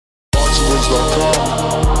You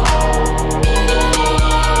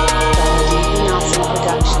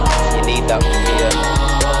need that fear.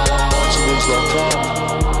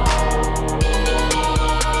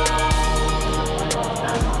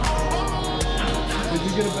 Did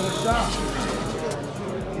you get a better shot?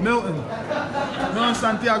 Milton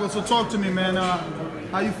Santiago, so talk to me, man.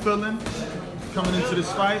 How you feeling coming into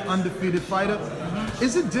this fight, undefeated fighter?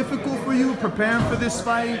 Is it difficult for you preparing for this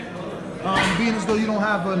fight, being as though you don't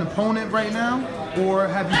have an opponent right now? Or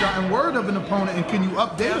have you gotten word of an opponent, and can you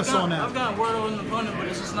update us on that? I've gotten word of an opponent, but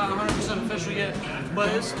it's just not 100% official yet. But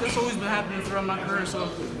it's always been happening throughout my career, so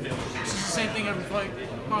it's just the same thing every fight.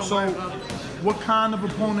 So, what kind of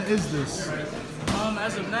opponent is this?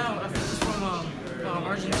 As of now, I think it's from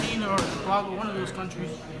Argentina or Paraguay, one of those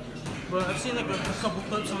countries. But I've seen like a couple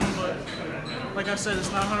clips on him, but like I said,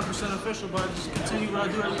 it's not 100% official, but I just continue what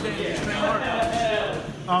I do every day and just train hard.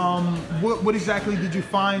 What exactly did you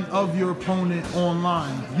find of your opponent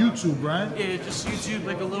online? YouTube, right? Yeah, just YouTube,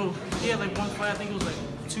 like a little, like one fight, I think it was like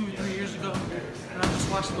 2 or 3 years ago. And I just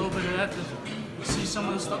watched a little bit of that to see some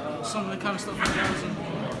of the stuff, some of the kind of stuff he does, and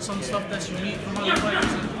some stuff that's unique from other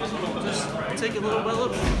fighters, and just take it little by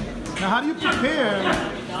little. Now, how do you prepare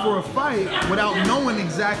for a fight without knowing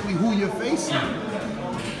exactly who you're facing?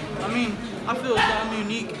 I mean, I feel that I'm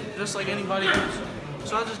unique, just like anybody else.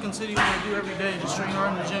 So I just continue what I do every day, just train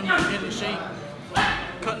hard in the gym, get in shape,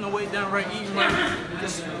 cutting the weight down right, eating right,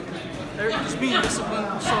 just being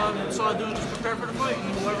disciplined. So I do is just prepare for the fight,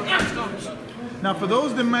 and whoever comes. Now, for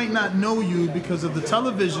those that might not know you because of the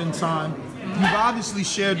television time, you've obviously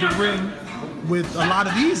shared the ring with a lot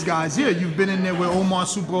of these guys here. You've been in there with Omar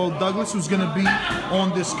Super Douglas, who's going to be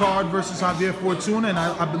on this card versus Javier Fortuna, and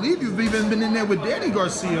I believe you've even been in there with Danny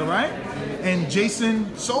Garcia, right? And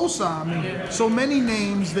Jason Sosa. I mean, so many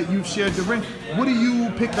names that you've shared the ring. What do you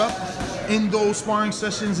pick up in those sparring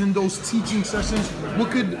sessions, in those teaching sessions?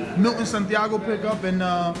 What could Milton Santiago pick up? And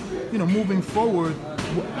you know, moving forward,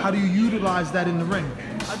 how do you utilize that in the ring?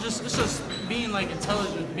 It's just being like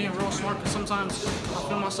intelligent, being real smart, because sometimes I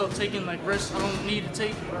feel myself taking like risks I don't need to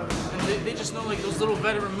take, and they just know like those little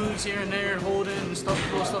veteran moves here and there, hold in and stuff,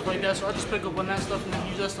 little stuff like that, so I just pick up on that stuff and then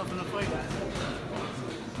use that stuff in the fight.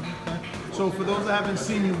 Okay. So for those that haven't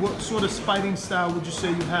seen you, what sort of fighting style would you say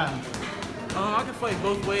you have? I can fight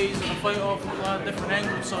both ways, and I fight off a lot of different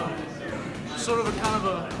angles, so sort of a kind of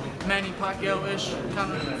a Manny Pacquiao-ish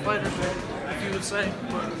kind of fighter, if you would say,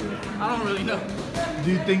 but I don't really know.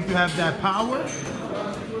 Do you think you have that power? I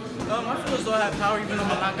feel as though I have power, even though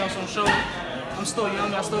my knockouts don't show. I'm still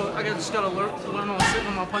young. I just gotta learn on sitting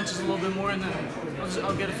on my punches a little bit more, and then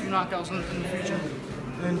I'll get a few knockouts in the future.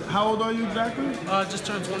 And how old are you exactly? Just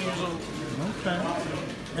turned 20 years old. Okay.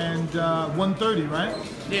 And 130, right?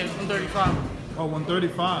 Yeah, 135. Oh,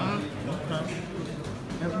 135. Okay.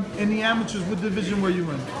 And in the amateurs, what division were you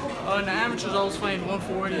in? In the amateurs, I was fighting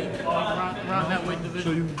 140, around that weight division.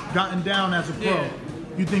 So you've gotten down as a pro. Yeah.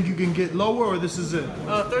 You think you can get lower, or this is it?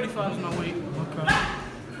 35 is my weight. Okay.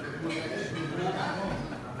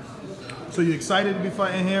 So you're excited to be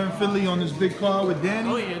fighting here in Philly on this big card with Danny?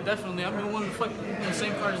 Oh yeah, definitely. I've been wanting to fight in the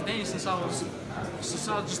same card as Danny since I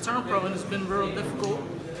just turned pro, and it's been real difficult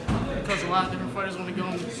because a lot of different fighters want to go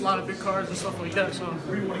on a lot of big cards and stuff like that. So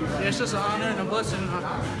yeah, it's just an honor and a blessing.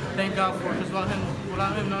 I thank God for it, because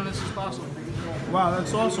without him, none of this is possible. Wow,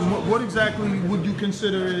 that's awesome. What exactly would you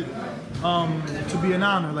consider it to be an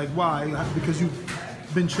honor? Like, why? Because you've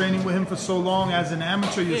been training with him for so long as an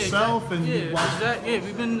amateur yourself, yeah, and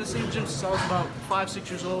we've been in the same gym since I was about 5, 6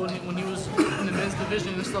 years old, when he was in the men's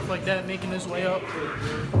division and stuff like that, making his way up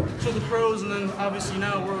to the pros, and then obviously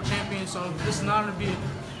now world champion. So it's an honor to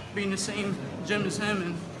be in the same gym as him,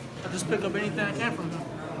 and I just pick up anything I can from him.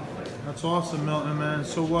 That's awesome, Milton, man.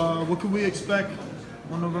 So what can we expect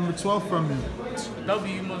on November 12th from you?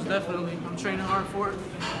 W, most definitely. I'm training hard for it.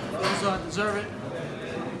 So I deserve it.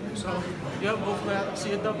 So, yep, hopefully I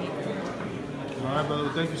see a W. All right, brother.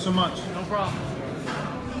 Thank you so much. No problem.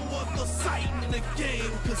 The sight in the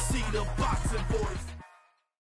game, 'cause see the boxing voice.